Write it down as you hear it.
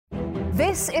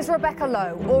This is Rebecca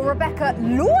Lowe, or Rebecca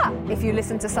Lua, if you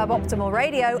listen to Suboptimal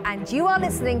Radio, and you are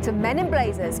listening to Men in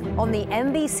Blazers on the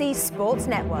NBC Sports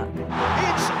Network.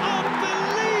 It's unbelievable!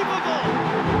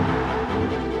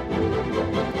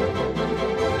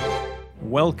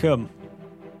 Welcome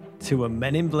to a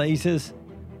Men in Blazers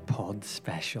pod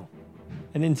special.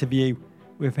 An interview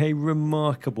with a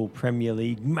remarkable Premier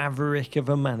League maverick of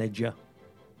a manager.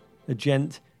 A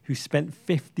gent who spent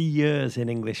 50 years in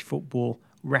English football,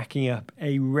 racking up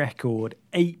a record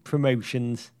 8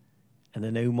 promotions and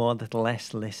an Omar'd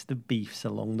less list of beefs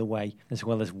along the way, as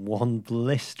well as one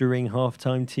blistering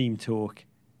half-time team talk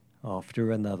after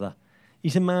another.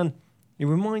 He's a man who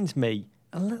reminds me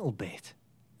a little bit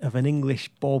of an English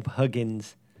Bob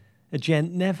Huggins, a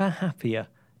gent never happier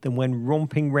than when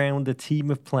romping round a team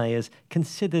of players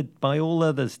considered by all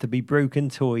others to be broken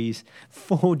toys,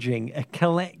 forging a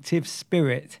collective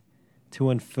spirit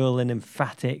to unfurl an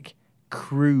emphatic,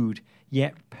 crude,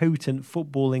 yet potent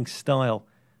footballing style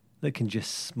that can just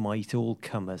smite all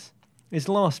comers. His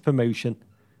last promotion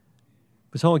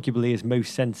was arguably his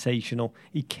most sensational.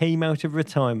 He came out of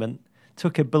retirement,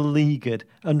 took a beleaguered,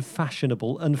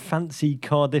 unfashionable, unfancied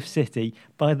Cardiff City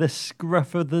by the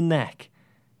scruff of the neck,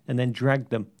 and then dragged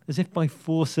them, as if by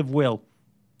force of will,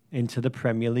 into the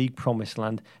Premier League promised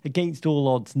land. Against all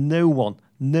odds, no one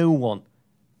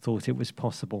thought it was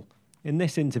possible. In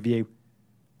this interview,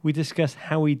 we discuss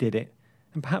how he did it,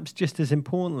 and perhaps just as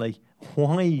importantly,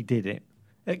 why he did it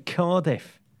at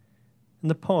Cardiff.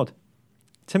 And the pod,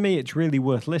 to me, it's really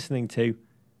worth listening to,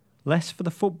 less for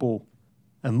the football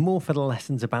and more for the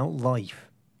lessons about life,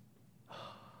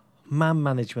 man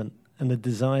management, and the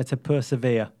desire to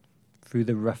persevere through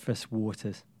the roughest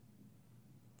waters.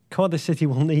 Cardiff City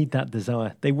will need that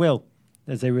desire. They will,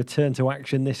 as they return to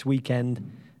action this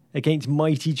weekend against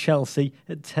mighty Chelsea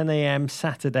at 10 a.m.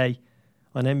 Saturday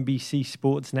on NBC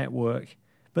Sports Network.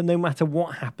 But no matter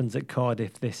what happens at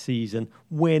Cardiff this season,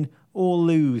 win or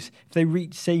lose, if they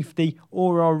reach safety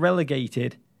or are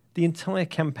relegated, the entire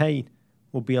campaign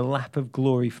will be a lap of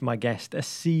glory for my guest, a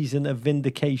season of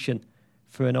vindication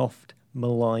for an oft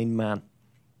maligned man.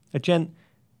 A gent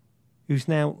who's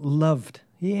now loved.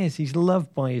 He's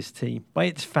loved by his team, by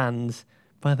its fans,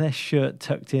 by their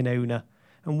shirt-tucked-in owner.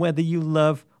 And whether you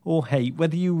love or hate,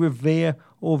 whether you revere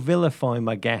or vilify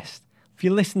my guest, if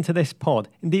you listen to this pod,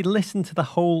 indeed listen to the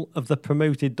whole of the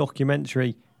promoted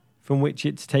documentary from which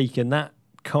it's taken, that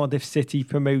Cardiff City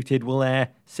Promoted will air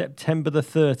September the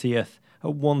 30th at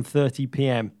 1:30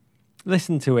 p.m.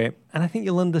 Listen to it, and I think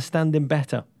you'll understand him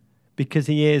better, because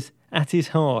he is, at his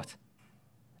heart,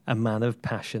 a man of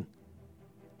passion.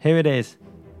 Here it is,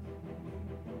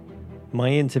 my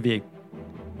interview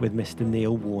with Mr.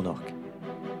 Neil Warnock.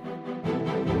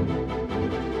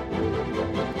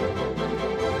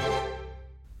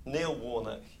 Neil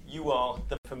Warnock, you are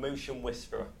the promotion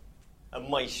whisperer, a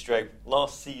maestro.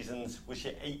 Last season's was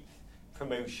your 8th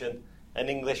promotion, an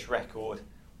English record.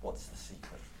 What's the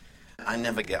secret? I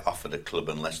never get offered a club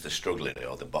unless they're struggling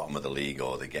or the bottom of the league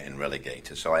or they're getting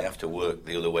relegated, so I have to work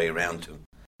the other way around to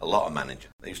a lot of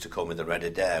managers. They used to call me the Red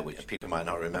Adair, which people might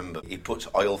not remember. He puts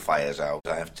oil fires out.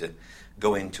 I have to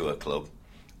go into a club,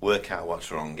 work out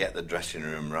what's wrong, get the dressing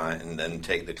room right, and then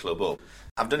take the club up.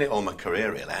 I've done it all my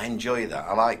career, really. I enjoy that.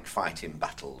 I like fighting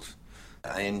battles.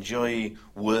 I enjoy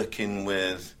working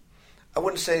with, I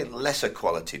wouldn't say lesser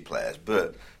quality players,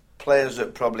 but players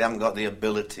that probably haven't got the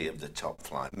ability of the top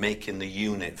flight, making the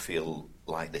unit feel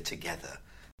like they're together.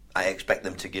 I expect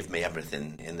them to give me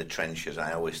everything in the trenches.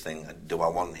 I always think, do I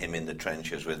want him in the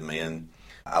trenches with me? And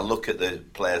I look at the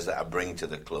players that I bring to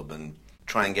the club and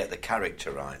try and get the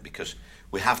character right, because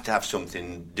we have to have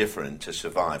something different to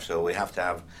survive. So we have to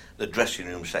have the dressing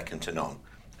room second to none.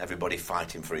 Everybody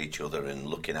fighting for each other and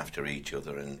looking after each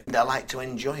other. And I like to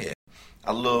enjoy it.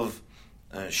 I love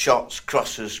shots,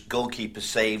 crosses, goalkeeper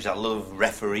saves. I love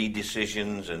referee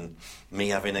decisions and me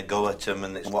having a go at them.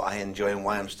 And it's what I enjoy and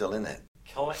why I'm still in it.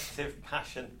 Collective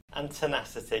passion and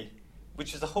tenacity,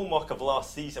 which is the hallmark of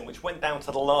last season, which went down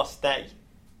to the last day.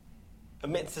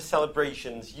 Amidst the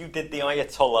celebrations, you did the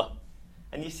Ayatollah,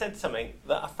 and you said something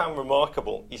that I found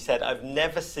remarkable. You said, I've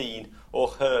never seen or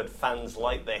heard fans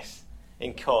like this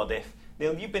in Cardiff.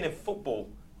 Neil, you've been in football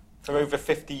for over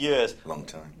 50 years. Long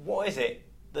time. What is it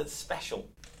that's special?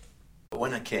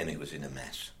 When I came, it was in a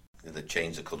mess. They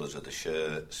changed the colours of the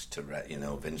shirts to red.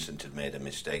 Vincent had made a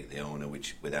mistake, the owner,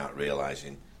 which without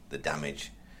realising the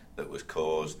damage that was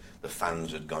caused. The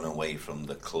fans had gone away from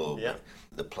the club. Yeah.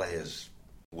 The players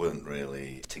weren't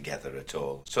really together at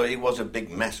all. So it was a big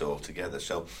mess altogether.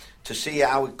 So to see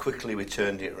how quickly we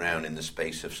turned it around in the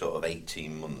space of sort of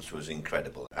 18 months was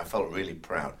incredible. I felt really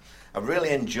proud. I really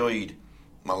enjoyed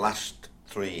my last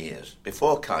 3 years.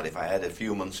 Before Cardiff, I had a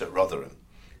few months at Rotherham,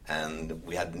 and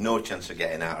we had no chance of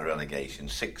getting out of relegation,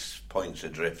 6 points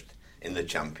adrift in the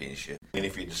Championship. I mean,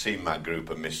 if you'd seen my group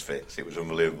of misfits, it was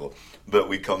unbelievable. But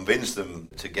we convinced them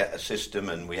to get a system,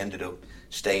 and we ended up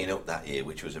staying up that year,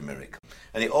 which was a miracle.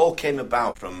 And it all came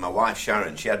about from my wife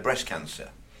Sharon. She had breast cancer.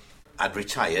 I'd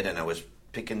retired, and I was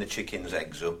picking the chickens'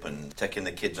 eggs up and taking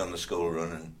the kids on the school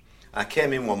run. And I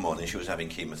came in one morning, she was having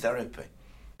chemotherapy.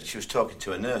 She was talking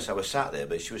to a nurse. I was sat there,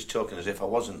 but she was talking as if I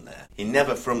wasn't there. He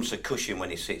never fronts a cushion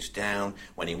when he sits down.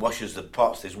 When he washes the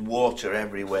pots, there's water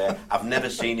everywhere. I've never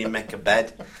seen him make a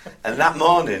bed. And that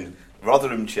morning,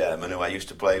 Rotherham chairman, who I used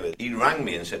to play with, he rang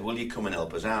me and said, will you come and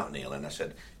help us out, Neil? And I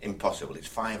said, impossible. It's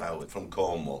 5 hours from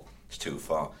Cornwall. It's too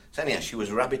far. So anyhow, she was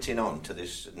rabbiting on to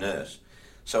this nurse.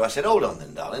 So I said, hold on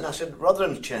then, darling. I said,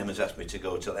 Rotherham's chairman's asked me to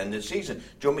go till the end of the season. Do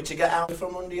you want me to get out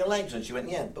from under your legs? And she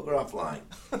went, yeah, bugger off like.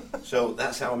 So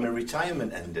that's how my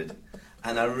retirement ended.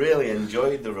 And I really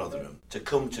enjoyed the Rotherham. To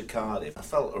come to Cardiff, I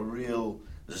felt a real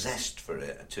zest for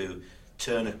it, to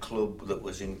turn a club that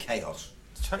was in chaos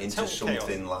into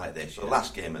something like this. Yeah. The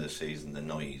last game of the season, the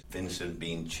noise, Vincent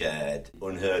being chaired,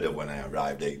 unheard of when I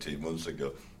arrived 18 months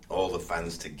ago. All the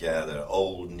fans together,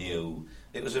 old, new.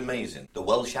 It was amazing. The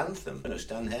Welsh anthem,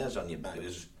 stand hairs on your back. It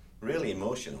was really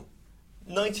emotional.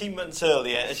 19 months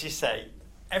earlier, as you say,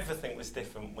 everything was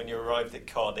different when you arrived at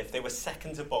Cardiff. They were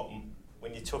second to bottom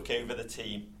when you took over the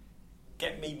team.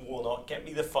 Get me Warnock, get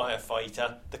me the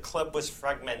firefighter. The club was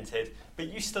fragmented, but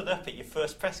you stood up at your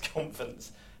first press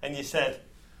conference and you said,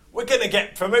 we're going to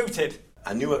get promoted.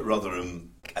 I knew at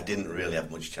Rotherham I didn't really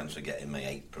have much chance of getting my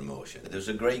 8th promotion. There was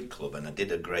a great club and I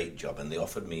did a great job, and they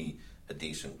offered me a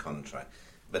decent contract.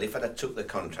 But if I'd have took the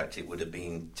contract, it would have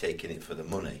been taking it for the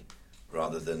money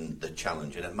rather than the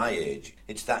challenge. And at my age,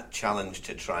 it's that challenge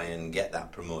to try and get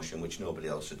that promotion which nobody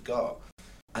else had got.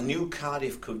 I knew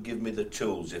Cardiff could give me the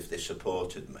tools if they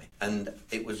supported me. And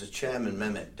it was the chairman,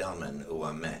 Mehmet Dalman, who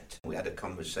I met. We had a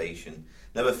conversation,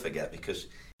 never forget, because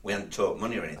we hadn't talked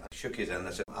money or anything. I shook his hand and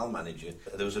I said, I'll manage you.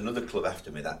 There was another club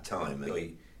after me that time. So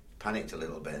he panicked a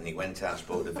little bit and he went out,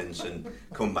 spoke to Vincent,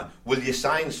 come back. Will you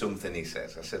sign something, he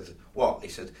says. I said, what? He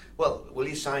said, well, will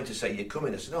you sign to say you're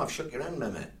coming? I said, no, I've shook your hand,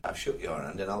 Mehmet. I've shook your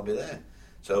hand and I'll be there.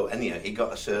 So anyhow, he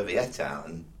got a serviette out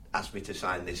and asked me to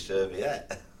sign this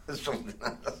serviette. Something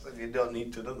like that. I said, you don't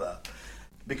need to do that.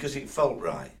 Because it felt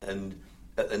right. And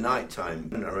at the night time,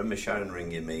 I remember Sharon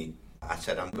ringing me. I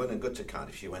said, I'm going to go to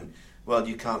Cardiff. She went, well,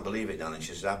 you can't believe it, darling.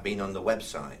 She said, I've been on the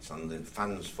websites, on the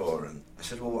fans forum. I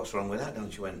said, well, what's wrong with that, darling?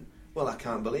 She went, well, I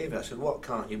can't believe it. I said, what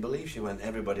can't you believe? She went,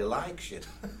 everybody likes you.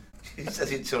 She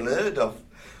said, it's unheard of.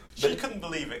 She couldn't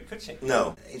believe it, could she?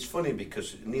 No. It's funny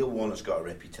because Neil Warnock's got a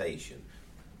reputation,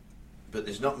 but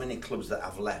there's not many clubs that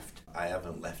I've left. I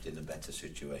haven't left in a better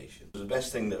situation. The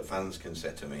best thing that fans can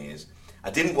say to me is, I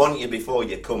didn't want you before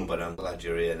you come, but I'm glad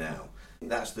you're here now.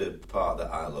 That's the part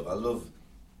that I love. I love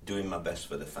doing my best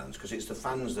for the fans, because it's the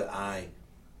fans that I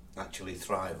actually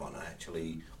thrive on. I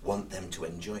actually want them to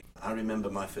enjoy. I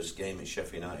remember my first game at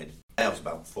Sheffield United. I was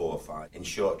about 4 or 5, in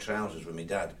short trousers with my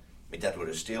dad. My dad was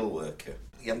a steel worker.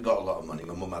 He hadn't got a lot of money.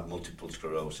 My mum had multiple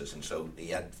sclerosis, and so he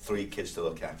had 3 kids to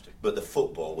look after. But the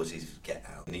football was his get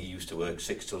out. And he used to work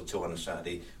 6 till 2 on a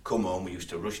Saturday, come home, we used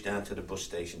to rush down to the bus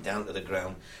station, down to the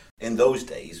ground. In those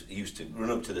days, he used to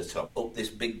run up to the top, up this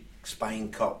big spine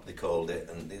cop, they called it,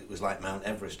 and it was like Mount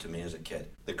Everest to me as a kid.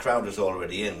 The crowd was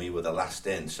already in, we were the last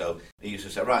in, so he used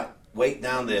to say, right, wait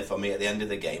down there for me at the end of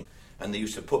the game. And they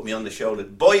used to put me on the shoulder,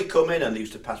 boy, come in, and they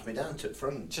used to pass me down to the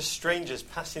front. Just strangers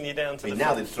passing you down to the front.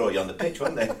 Now they'd throw you on the pitch,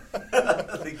 wouldn't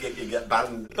they? You get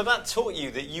banned. But that taught you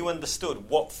that you understood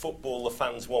what football the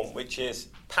fans want, which is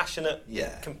passionate,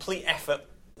 complete effort.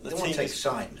 They want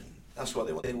excitement. That's what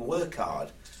they want. They work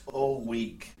hard all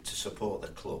week to support the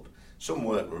club. Some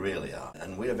work really hard,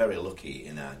 and we're very lucky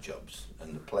in our jobs,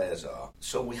 and the players are.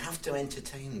 So we have to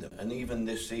entertain them. And even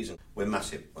this season, we're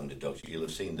massive underdogs. You'll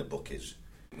have seen the bookies.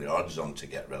 We're odds on to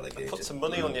get relegated. Put some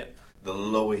money on you. The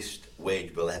lowest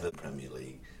wage bill ever, Premier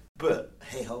League. But,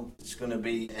 hey-ho, it's going to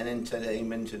be an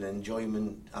entertainment and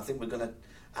enjoyment. I think we're going to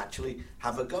actually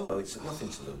have a go. It's nothing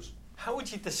to lose. How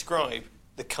would you describe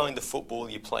the kind of football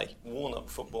you play, Warnock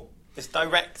football? It's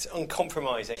direct,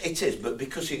 uncompromising. It is, but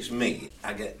because it's me,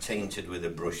 I get tainted with a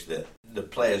brush that the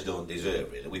players don't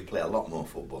deserve, really. We play a lot more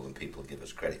football than people give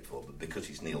us credit for, but because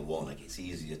it's Neil Warnock, it's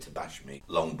easier to bash me.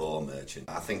 Long ball merchant.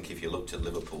 I think if you looked at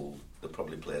Liverpool, they'll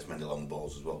probably play as many long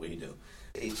balls as what we do.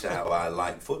 It's how I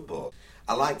like football.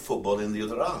 I like football in the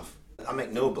other half. I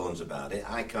make no bones about it.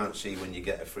 I can't see when you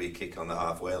get a free kick on the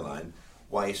halfway line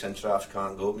why your centre-halves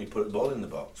can't go up and you put the ball in the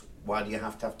box. Why do you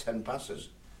have to have 10 passes?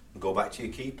 Go back to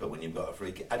your keeper when you've got a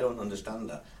free kick. I don't understand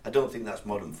that. I don't think that's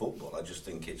modern football. I just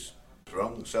think it's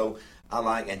wrong. So I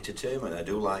like entertainment. I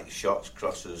do like shots,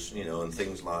 crosses, and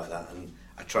things like that. And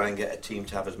I try and get a team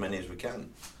to have as many as we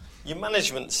can. Your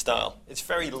management style, it's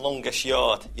very longest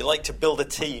yard. You like to build a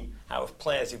team out of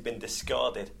players who've been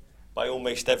discarded by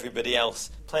almost everybody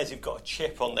else, players who've got a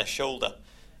chip on their shoulder.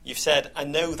 You've said, I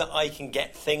know that I can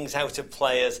get things out of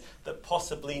players that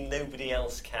possibly nobody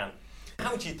else can.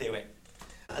 How do you do it?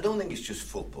 I don't think it's just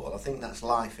football. I think that's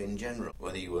life in general.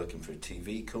 Whether you're working for a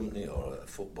TV company or a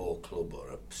football club or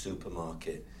a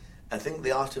supermarket, I think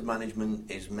the art of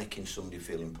management is making somebody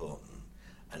feel important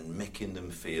and making them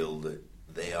feel that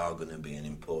they are going to be an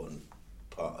important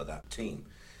part of that team.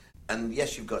 And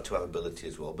yes, you've got to have ability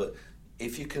as well, but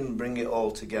if you can bring it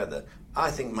all together,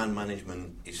 I think man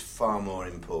management is far more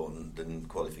important than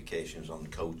qualifications on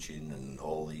coaching and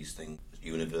all these things,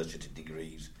 university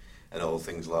degrees and all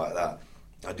things like that.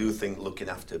 I do think looking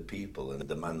after people and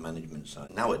the man management side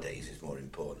nowadays is more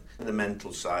important. And the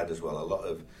mental side as well. A lot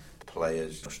of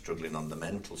players are struggling on the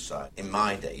mental side. In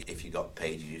my day, if you got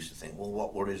paid, you used to think, well,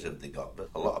 what worries have they got? But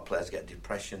a lot of players get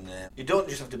depression there. You don't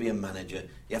just have to be a manager,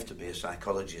 you have to be a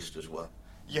psychologist as well.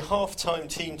 Your half-time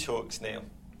team talks, Neil,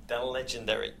 they're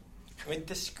legendary. I mean,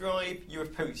 describe your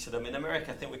approach to them. In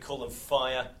America, I think we call them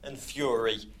fire and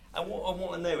fury. And what I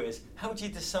want to know is, how do you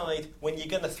decide when you're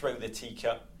going to throw the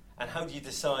teacup? And how do you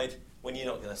decide when you're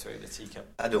not going to throw the teacup?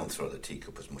 I don't throw the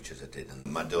teacup as much as I did. And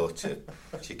my daughter,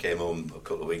 she came home a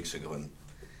couple of weeks ago and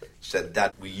said,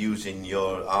 Dad, we're using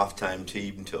your half-time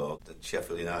team talk at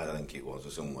Sheffield United, I think it was, or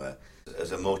somewhere,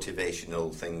 as a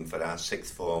motivational thing for our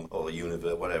sixth form or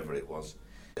university, whatever it was.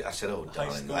 I said, oh,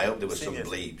 darling, I hope there was some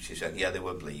bleep. She said, yeah, there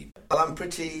were bleep. Well, I'm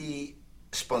pretty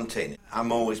spontaneous.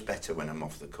 I'm always better when I'm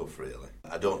off the cuff, really.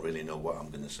 I don't really know what I'm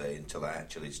going to say until I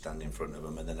actually stand in front of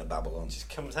them and then I babble on. It just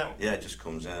comes out? Yeah, it just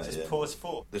comes out. Just pause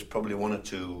for? There's probably one or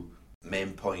two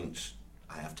main points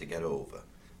I have to get over.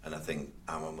 And I think,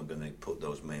 how am I going to put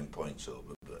those main points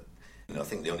over? But, I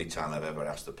think the only time I've ever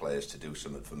asked the players to do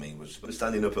something for me was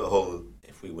standing up at Hull.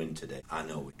 If we win today, I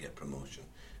know we'd get promotion.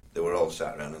 They were all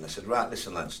sat around and I said, right,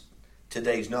 listen, lads,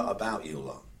 today's not about you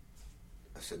lot.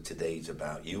 I said, today's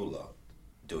about you lot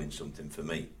doing something for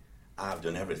me. I've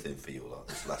done everything for you lot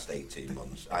this last 18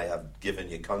 months. I have given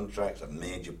you contracts, I've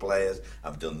made you players,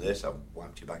 I've done this, I've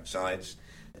wiped your backsides.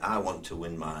 I want to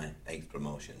win my 8th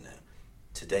promotion now.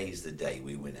 Today's the day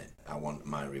we win it. I want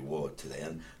my reward today.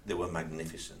 And they were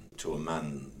magnificent. To a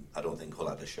man, I don't think Hull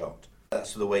had a shot.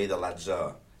 That's the way the lads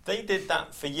are. They did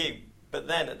that for you, but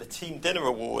then at the Team Dinner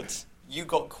Awards, you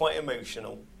got quite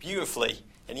emotional, beautifully,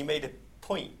 and you made a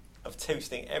point of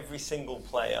toasting every single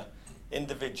player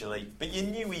individually. But you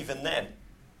knew even then,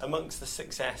 amongst the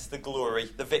success, the glory,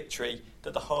 the victory,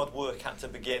 that the hard work had to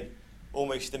begin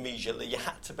almost immediately. You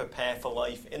had to prepare for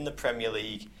life in the Premier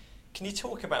League. Can you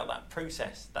talk about that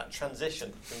process, that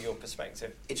transition from your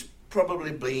perspective? It's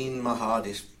probably been my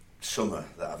hardest summer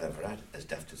that I've ever had, as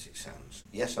daft as it sounds.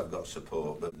 Yes, I've got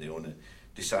support, but the owner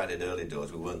decided early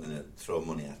doors we weren't going to throw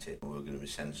money at it, we were going to be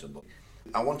sensible.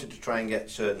 I wanted to try and get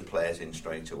certain players in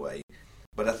straight away,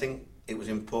 but I think it was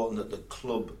important that the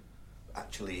club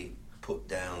actually put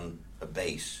down a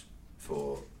base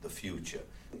for the future.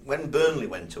 When Burnley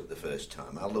went up the first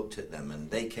time, I looked at them and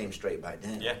they came straight back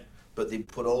down. Yeah. But they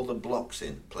put all the blocks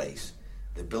in place.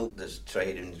 They built this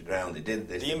trading ground. They did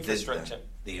this. The infrastructure.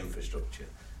 The infrastructure.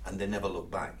 And they never looked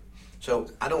back. So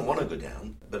I don't want to go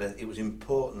down, but it was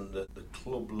important that the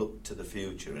club looked to the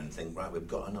future and think, right, we've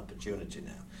got an opportunity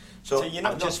now. So you're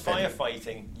not just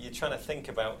firefighting, you're trying to think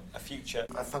about a future.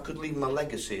 If I could leave my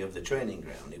legacy of the training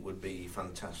ground, it would be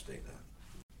fantastic.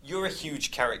 You're a huge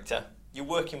character. You're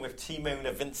working with team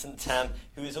owner Vincent Tan,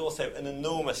 who is also an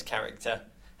enormous character.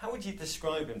 How would you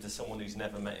describe him to someone who's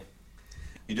never met him?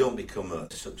 You don't become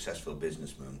a successful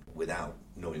businessman without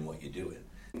knowing what you're doing.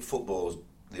 Football's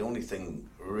the only thing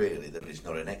really that he's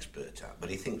not an expert at, but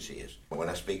he thinks he is. When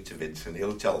I speak to Vincent,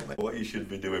 he'll tell me what you should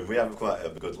be doing. We have quite a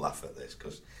good laugh at this,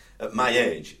 because at my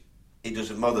age, it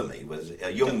doesn't bother me. As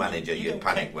a young manager, you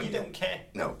panic when you don't care.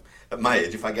 No. At my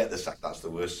age, if I get the sack, that's the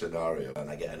worst scenario, and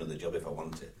I get another job if I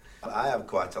want it. I have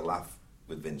quite a laugh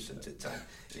with Vincent at times.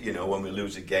 When we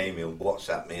lose a game, he'll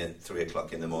WhatsApp me at 3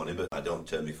 o'clock in the morning, but I don't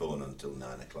turn my phone on until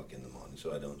 9 o'clock in the morning,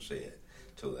 so I don't see it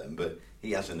till then. But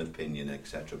he has an opinion,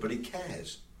 etc. But he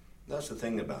cares. That's the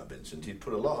thing about Vincent. He's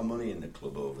put a lot of money in the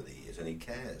club over the years, and he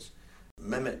cares.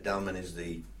 Mehmet Dalman is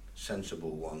the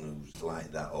sensible one who's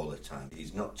like that all the time.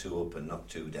 He's not too up and not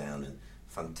too down, and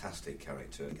fantastic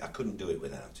character. I couldn't do it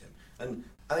without him. And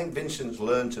I think Vincent's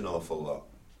learnt an awful lot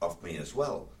off me as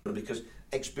well, because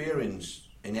experience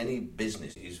in any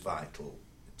business is vital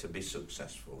to be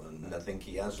successful, and I think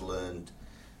he has learned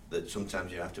that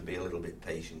sometimes you have to be a little bit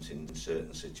patient in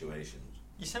certain situations.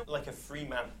 You sound like a free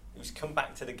man who's come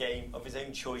back to the game of his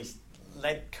own choice,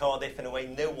 led Cardiff in a way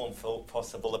no one thought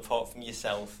possible apart from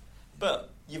yourself.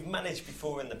 But you've managed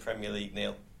before in the Premier League,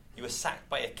 Neil. You were sacked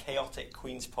by a chaotic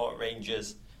Queen's Park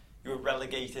Rangers. You were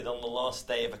relegated on the last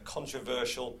day of a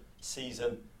controversial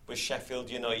season with Sheffield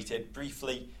United,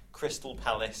 briefly Crystal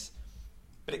Palace.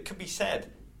 But it could be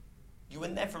said, you were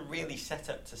never really set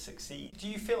up to succeed. Do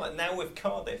you feel like now with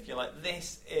Cardiff, you're like,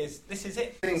 this is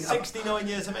it? 69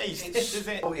 years of age, this is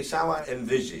it. It's how I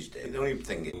envisaged it. The only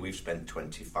thing is we've spent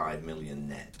 25 million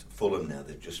net. Fulham now,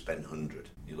 they've just spent 100.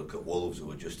 You look at Wolves, who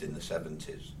are just in the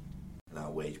 70s, and our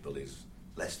wage bill is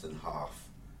less than half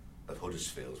of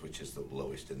Huddersfield's, which is the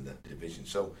lowest in the division.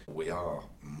 So we are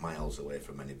miles away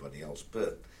from anybody else.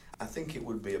 But I think it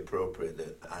would be appropriate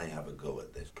that I have a go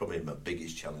at this. Probably my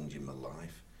biggest challenge in my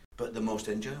life, but the most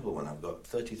enjoyable one. I've got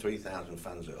 33,000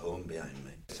 fans at home behind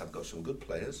me. I've got some good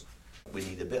players. We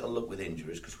need a bit of luck with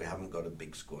injuries because we haven't got a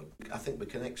big squad. I think we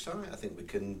can excite. I think we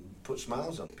can put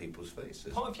smiles on people's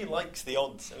faces. Part of you likes the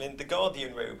odds. I mean, The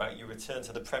Guardian wrote about your return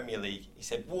to the Premier League. He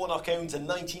said, Warnock owns a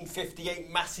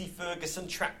 1958 Massey Ferguson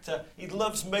tractor. He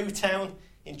loves Motown,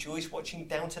 enjoys watching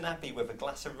Downton Abbey with a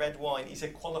glass of red wine. He's a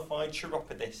qualified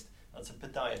chiropodist. That's a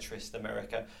podiatrist,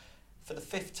 America. For the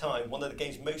 5th time, one of the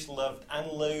game's most loved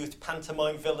and loathed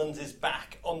pantomime villains is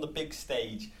back on the big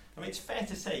stage. I mean, it's fair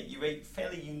to say you're a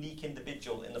fairly unique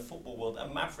individual in the football world,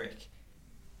 a maverick.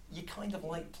 You kind of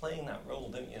like playing that role,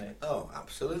 don't you, Nick? Oh,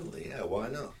 absolutely, yeah, why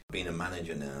not? Been a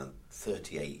manager now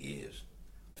 38 years.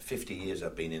 50 years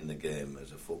I've been in the game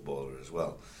as a footballer as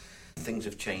well. Things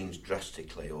have changed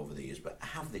drastically over the years, but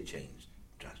have they changed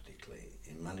drastically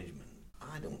in management?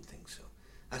 I don't think so.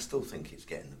 I still think it's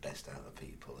getting the best out of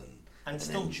people and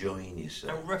still enjoying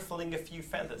yourself. And ruffling a few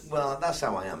feathers. Well, that's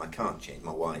how I am. I can't change.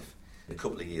 My wife, a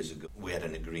couple of years ago, we had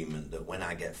an agreement that when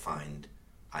I get fined,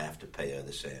 I have to pay her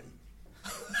the same.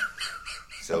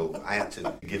 So I had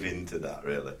to give in to that,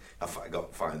 really. I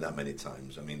got fined that many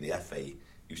times. I mean, the FA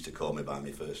used to call me by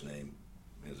my first name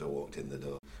as I walked in the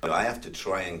door. But I have to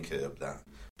try and curb that.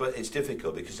 But it's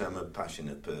difficult because I'm a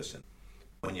passionate person.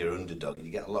 When you're underdog, you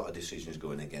get a lot of decisions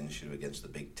going against you, against the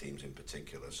big teams in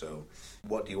particular. So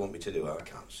what do you want me to do? I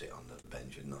can't sit on the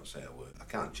bench and not say a word. I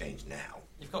can't change now.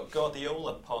 You've got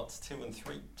Guardiola parts 2 and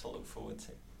 3 to look forward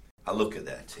to. I look at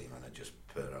their team and I just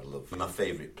purr. I love. My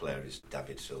favourite player is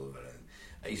David Silva.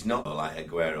 And he's not like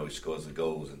Aguero who scores the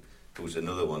goals and who's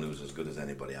another one who's as good as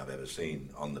anybody I've ever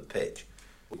seen on the pitch.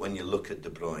 But when you look at De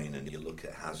Bruyne and you look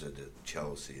at Hazard at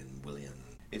Chelsea and Willian,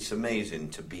 it's amazing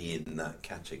to be in that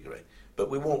category. But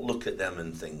we won't look at them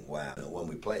and think, wow, when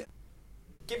we play it.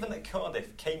 Given that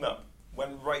Cardiff came up,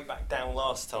 went right back down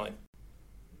last time,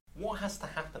 what has to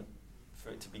happen for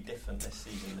it to be different this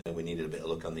season? We needed a bit of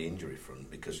luck on the injury front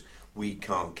because we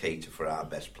can't cater for our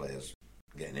best players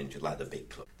getting injured like the big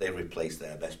club. They replace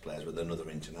their best players with another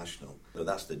international. So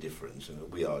that's the difference.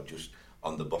 And we are just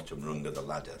on the bottom rung of the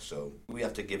ladder. So we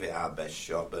have to give it our best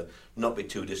shot, but not be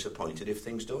too disappointed if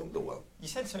things don't go well. You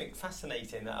said something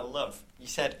fascinating that I love. You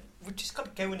said, we've just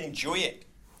got to go and enjoy it.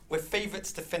 We're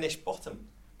favourites to finish bottom,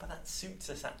 but that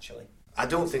suits us actually. I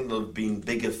don't think there have been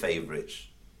bigger favourites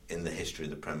in the history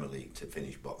of the Premier League to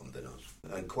finish bottom than us.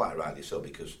 And quite rightly so,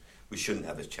 because we shouldn't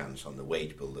have a chance on the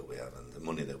wage bill that we have and the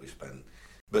money that we spend.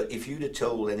 But if you'd have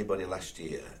told anybody last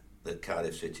year that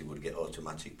Cardiff City would get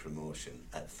automatic promotion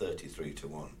at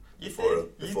 33-1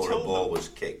 before a ball was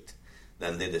kicked,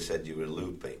 then they'd have said you were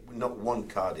loopy. Not one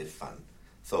Cardiff fan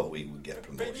thought we would get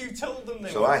promotion. But you told them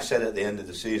they So I said at the end of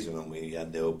the season when we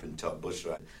had the open top bus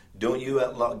ride, don't you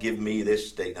lot give me this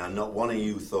stick. Now, not one of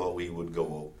you thought we would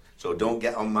go up. So don't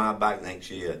get on my back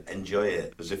next year. Enjoy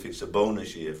it as if it's a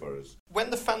bonus year for us. When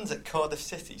the fans at Cardiff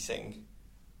City sing,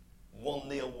 "One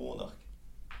Neil Warnock,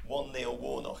 one Neil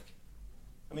Warnock,"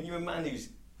 I mean, you're a man who's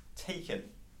taken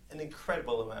an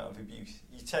incredible amount of abuse.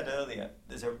 You said earlier,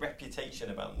 there's a reputation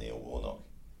about Neil Warnock.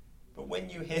 But when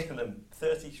you hear them,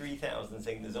 33,000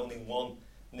 saying there's only one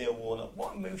Neil Warnock,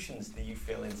 what emotions do you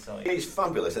feel inside? It's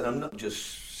fabulous, and I'm not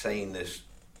just saying this,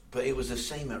 but it was the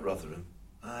same at Rotherham.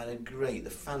 I had a great, the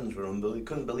fans were unbelievable,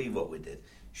 couldn't believe what we did.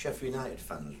 Sheffield United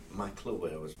fans, my club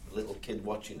where I was a little kid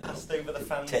watching it, passed over the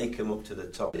fans. Take them up to the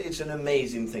top. It's an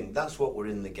amazing thing. That's what we're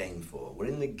in the game for. We're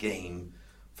in the game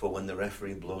for when the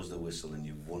referee blows the whistle and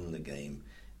you've won the game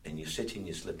and you sit in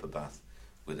your slipper bath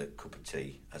with a cup of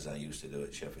tea, as I used to do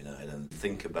at Sheffield United, and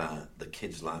think about the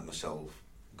kids like myself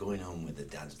going home with the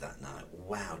dads that night.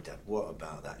 Wow, Dad, what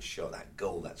about that shot, that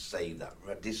goal, that save,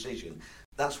 that decision?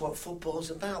 That's what football's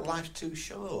about. Life's too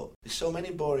short. There's so many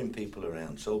boring people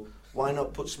around, so why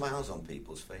not put smiles on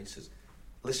people's faces?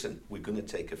 Listen, we're going to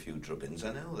take a few drubbings,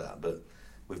 I know that, but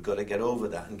we've got to get over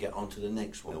that and get on to the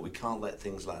next one. We can't let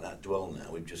things like that dwell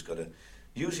now. We've just got to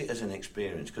use it as an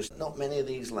experience, because not many of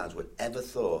these lads would ever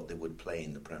thought they would play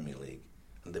in the Premier League.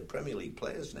 And they're Premier League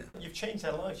players now. You've changed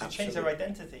their lives. You've Absolutely. changed their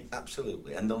identity.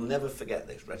 Absolutely. And they'll never forget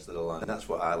this rest of their life. And that's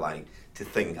what I like to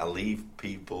think. I leave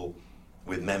people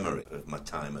with memory of my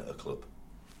time at a club.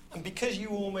 And because you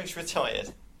almost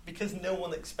retired, because no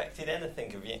one expected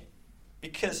anything of you,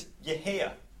 because you're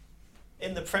here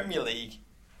in the Premier League,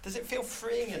 does it feel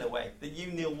freeing in a way that you,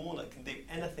 Neil Warnock, can do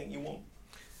anything you want?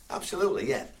 Absolutely,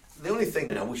 yeah. The only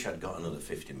thing, I wish I'd got another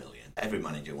 50 million. Every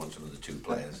manager wants another 2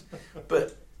 players.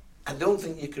 But I don't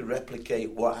think you could replicate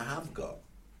what I have got,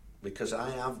 because I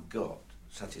have got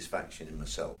satisfaction in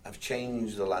myself. I've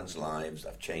changed the lads' lives,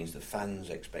 I've changed the fans'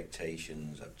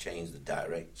 expectations, I've changed the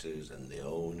directors and the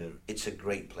owner. It's a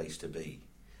great place to be.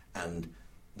 And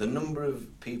the number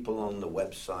of people on the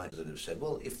website that have said,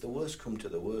 well, if the worst come to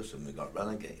the worst and we got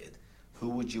relegated, who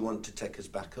would you want to take us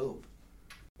back up?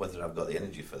 Whether I've got the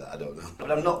energy for that, I don't know.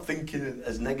 But I'm not thinking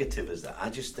as negative as that. I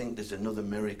just think there's another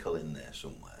miracle in there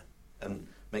somewhere. And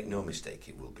make no mistake,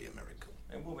 it will be a miracle.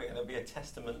 It will be. It'll be a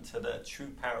testament to the true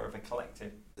power of a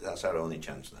collective. That's our only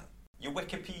chance now. Your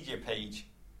Wikipedia page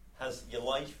has your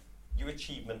life, your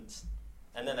achievements,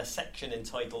 and then a section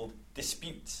entitled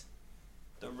Disputes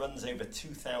that runs over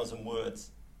 2,000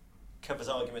 words. Covers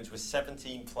arguments with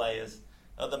 17 players,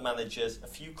 other managers, a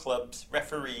few clubs,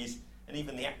 referees, and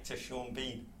even the actor Sean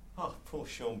Bean. Oh, poor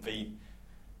Sean Bean.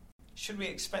 Should we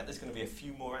expect there's going to be a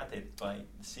few more added by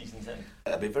the season's end?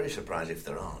 I'd be very surprised if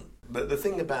there aren't. But the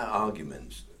thing about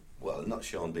arguments, well, not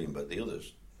Sean Bean, but the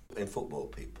others, in football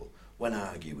people, when I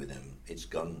argue with them, it's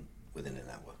gone within an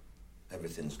hour.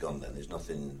 Everything's gone then. There's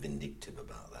nothing vindictive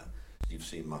about that. You've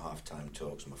seen my half-time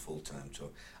talks, my full-time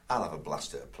talk. I'll have a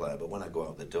blast at a player, but when I go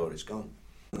out the door, it's gone.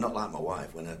 Not like my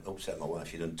wife. When I upset my wife,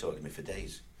 she doesn't talk to me for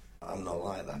days. I'm not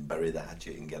like that. Bury the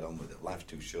hatchet and get on with it. Life's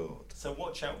too short. So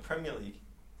watch out, Premier League.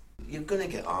 You're going to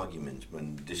get arguments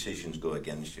when decisions go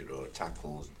against you or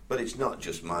tackles. But it's not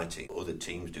just my team. Other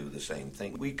teams do the same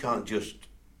thing. We can't just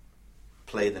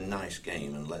play the nice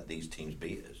game and let these teams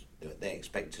beat us. They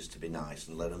expect us to be nice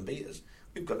and let them beat us.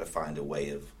 We've got to find a way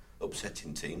of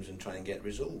upsetting teams and try and get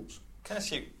results. Can I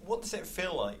ask you, what does it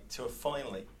feel like to have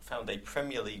finally found a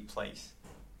Premier League place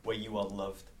where you are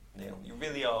loved, Neil? You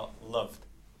really are loved.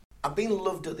 I've been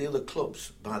loved at the other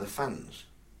clubs by the fans.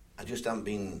 I just haven't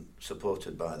been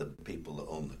supported by the people that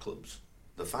own the clubs.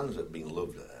 The fans have been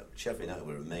loved. Sheffield United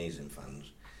were amazing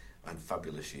fans. I had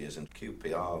fabulous years, and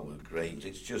QPR were great.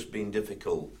 It's just been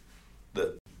difficult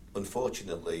that,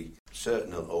 unfortunately,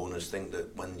 certain owners think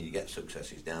that when you get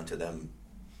success, it's down to them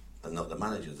and not the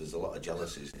managers. There's a lot of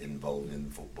jealousies involved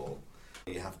in football.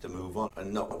 You have to move on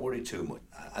and not worry too much.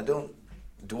 I don't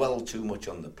dwell too much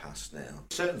on the past now.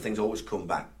 Certain things always come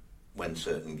back when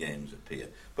certain games appear.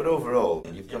 But overall,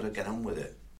 you've got to get on with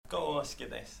it. I've got to ask you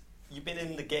this. You've been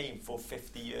in the game for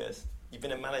 50 years. You've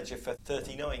been a manager for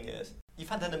 39 years. You've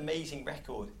had an amazing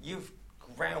record. You've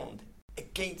ground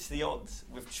against the odds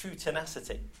with true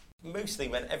tenacity. Mostly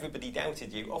when everybody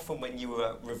doubted you, often when you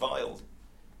were reviled.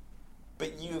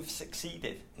 But you have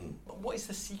succeeded. What is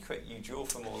the secret you draw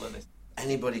from all of this?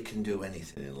 Anybody can do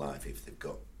anything in life if they've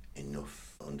got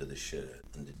enough under the shirt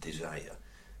and the desire.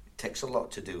 It takes a lot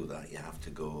to do that. You have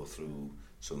to go through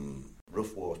some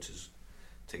rough waters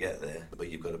to get there, but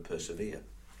you've got to persevere.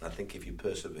 And I think if you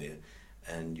persevere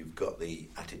and you've got the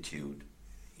attitude,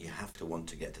 you have to want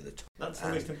to get to the top. That's the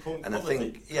most important and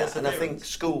quality. And I think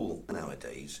school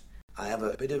nowadays, I have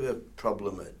a bit of a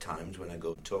problem at times when I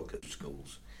go and talk at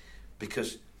schools,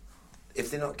 because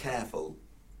if they're not careful,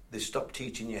 they stop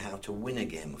teaching you how to win a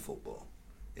game of football.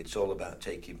 It's all about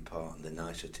taking part and the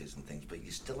niceties and things, but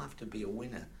you still have to be a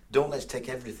winner. Don't let's take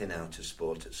everything out of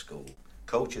sport at school.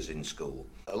 Coaches in school.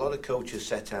 A lot of coaches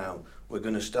set out, we're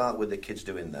going to start with the kids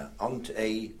doing that, on to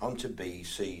A, on to B,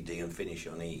 C, D, and finish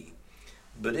on E.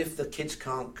 But if the kids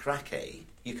can't crack A,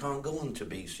 you can't go on to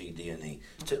B, C, D, and E.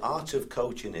 The art of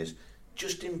coaching is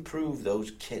just improve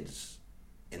those kids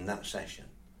in that session.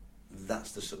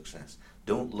 That's the success.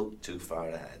 Don't look too far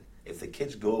ahead. If the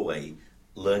kids go away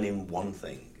learning one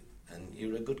thing, and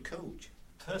you're a good coach.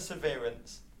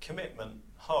 Perseverance, commitment,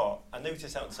 heart. I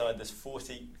notice outside there's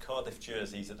 40 Cardiff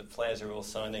jerseys that the players are all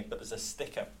signing, but there's a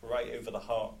sticker right over the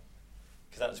heart,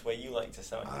 because that's where you like to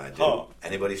sign. I do. Heart.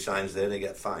 Anybody signs there, they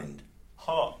get fined.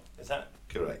 Heart, is that?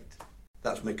 Correct.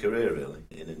 That's my career, really,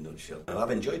 in a nutshell.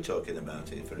 I've enjoyed talking about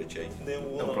it for a change. Neil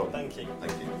Warnock, no problem. thank you.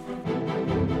 Thank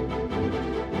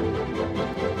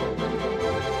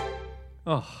you.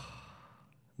 Oh,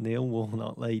 Neil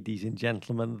Warnock, ladies and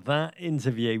gentlemen. That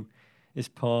interview is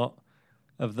part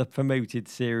of the promoted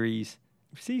series,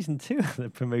 season 2 of the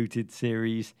promoted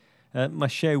series, my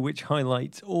show which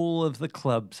highlights all of the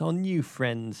clubs, our new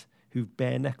friends who've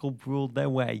bare-knuckle brawled their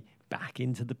way back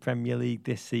into the Premier League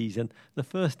this season. The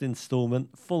first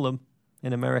instalment, Fulham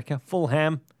in America,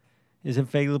 Fulham, is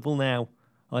available now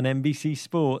on NBC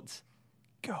Sports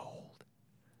Gold.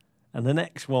 And the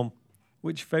next one,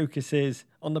 which focuses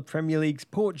on the Premier League's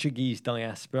Portuguese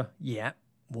diaspora,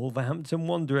 Wolverhampton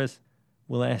Wanderers,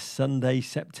 will air Sunday,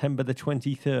 September the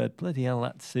 23rd. Bloody hell,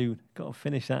 that's soon. Got to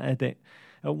finish that edit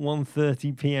at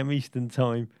 1:30 p.m. Eastern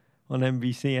Time on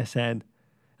NBCSN.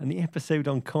 And the episode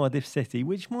on Cardiff City,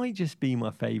 which might just be my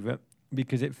favourite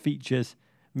because it features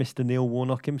Mr. Neil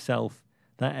Warnock himself,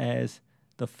 that airs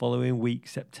the following week,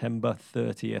 September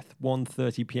 30th,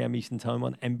 1:30 p.m. Eastern Time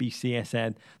on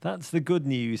NBCSN. That's the good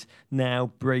news.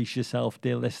 Now brace yourself,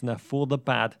 dear listener, for the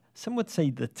bad. Some would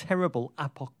say the terrible,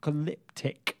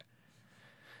 apocalyptic.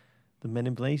 The Men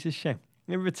in Blazers show.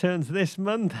 It returns this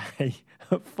Monday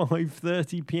at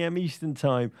 5:30 p.m. Eastern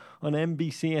Time on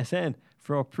NBCSN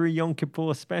for our pre-Yom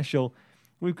Kippur special.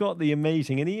 We've got the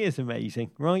amazing, and he is amazing,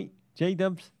 right?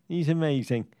 J-Dubs, he's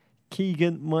amazing.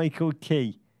 Keegan-Michael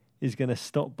Key is going to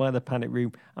stop by the Panic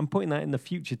Room. I'm putting that in the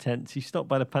future tense. He stopped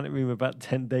by the Panic Room about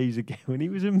 10 days ago, and he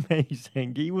was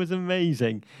amazing. He was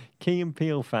amazing. Key and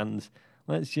Peele fans,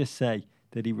 let's just say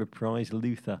that he reprised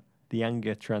Luther, the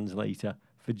anger translator,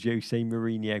 for Jose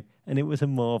Mourinho, and it was a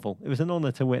marvel. It was an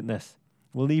honour to witness.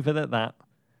 We'll leave it at that.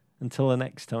 Until the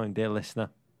next time, dear listener,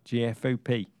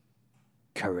 GFOP,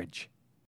 courage.